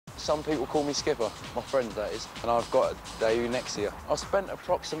Some people call me Skipper, my friend that is, and I've got a Daewoo. I've spent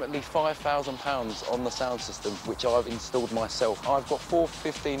approximately £5,000 on the sound system, which I've installed myself. I've got 4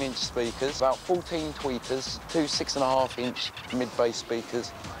 15-inch speakers, about 14 tweeters, 2 6.5-inch mid-bass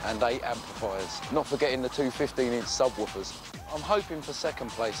speakers, and 8 amplifiers. Not forgetting the 2 15-inch subwoofers. I'm hoping for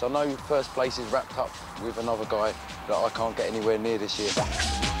second place. I know first place is wrapped up with another guy that I can't get anywhere near this year.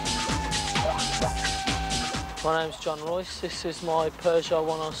 My name's John Royce. This is my Peugeot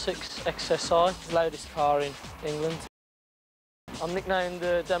 106 XSI, the loudest car in England. I'm nicknamed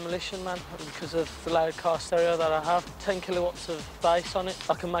the Demolition Man because of the loud car stereo that I have. 10 kilowatts of bass on it.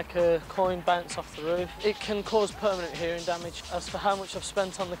 I can make a coin bounce off the roof. It can cause permanent hearing damage. As for how much I've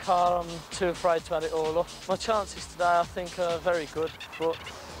spent on the car, I'm too afraid to add it all up. My chances today, I think, are very good, but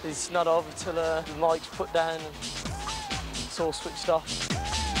it's not over till the mic's put down and it's all switched off.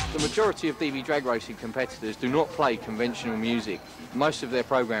 The majority of DB drag racing competitors do not play conventional music. Most of their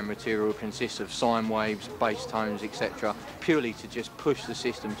programme material consists of sine waves, bass tones, etc., purely to just push the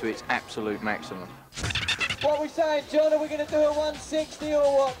system to its absolute maximum. What are we saying, John? Are we going to do a 160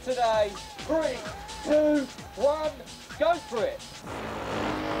 or what today? 3, 2, 1, go for it!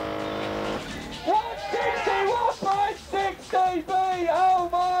 160, 1.6 dB! Oh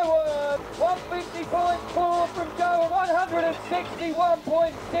my word! 150.4 from Joe,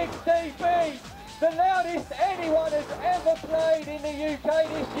 161.6 dB! The loudest anyone has ever played in the UK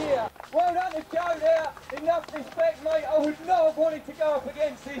this year. Well done to Joe there. Enough respect, mate. I would not have wanted to go up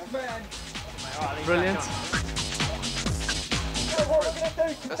against this man. Brilliant. So what we're going to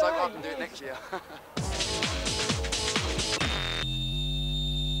do today... Let's hope I can do it next year.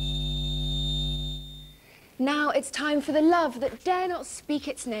 Now it's time for the love that dare not speak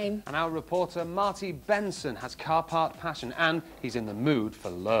its name. And our reporter Marty Benson has car park passion and he's in the mood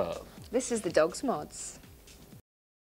for love. This is the Dogs Mods.